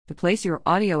To place your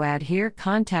audio ad here,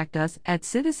 contact us at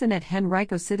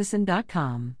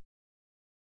citizen@henricocitizen.com.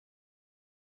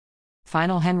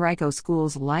 Final Henrico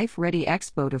School's Life Ready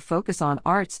Expo to focus on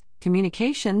arts,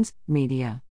 communications,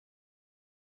 media.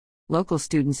 Local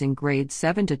students in grades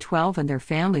 7 to 12 and their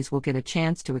families will get a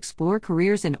chance to explore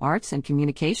careers in arts and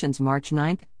communications March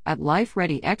 9th at Life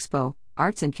Ready Expo,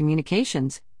 Arts and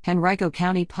Communications, Henrico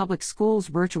County Public Schools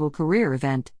virtual career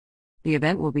event. The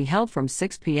event will be held from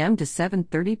 6 p.m. to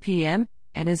 7:30 p.m.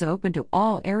 and is open to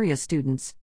all area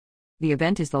students. The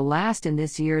event is the last in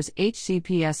this year's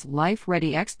HCPS Life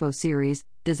Ready Expo series,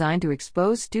 designed to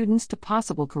expose students to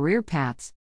possible career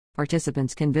paths.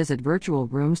 Participants can visit virtual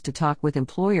rooms to talk with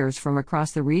employers from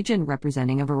across the region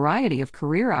representing a variety of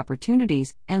career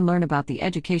opportunities and learn about the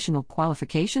educational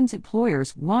qualifications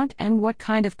employers want and what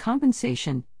kind of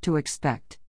compensation to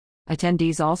expect.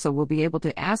 Attendees also will be able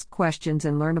to ask questions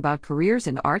and learn about careers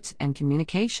in arts and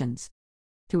communications.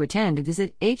 To attend,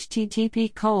 visit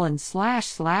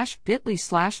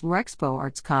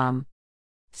http://bit.ly/lexpoartscom.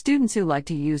 Students who like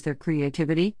to use their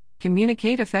creativity,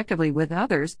 communicate effectively with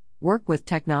others, work with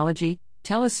technology,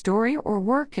 tell a story, or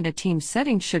work in a team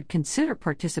setting should consider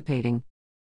participating.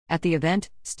 At the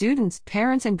event, students,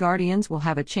 parents, and guardians will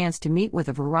have a chance to meet with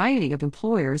a variety of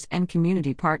employers and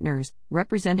community partners,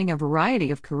 representing a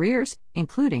variety of careers,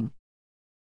 including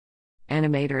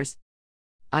animators,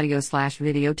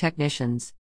 audio/video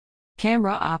technicians,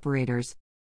 camera operators,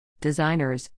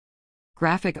 designers,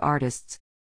 graphic artists,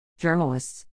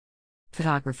 journalists,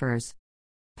 photographers,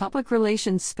 public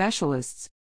relations specialists.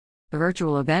 The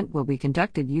virtual event will be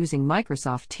conducted using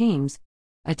Microsoft Teams.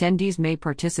 Attendees may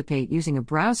participate using a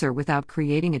browser without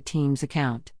creating a Teams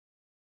account.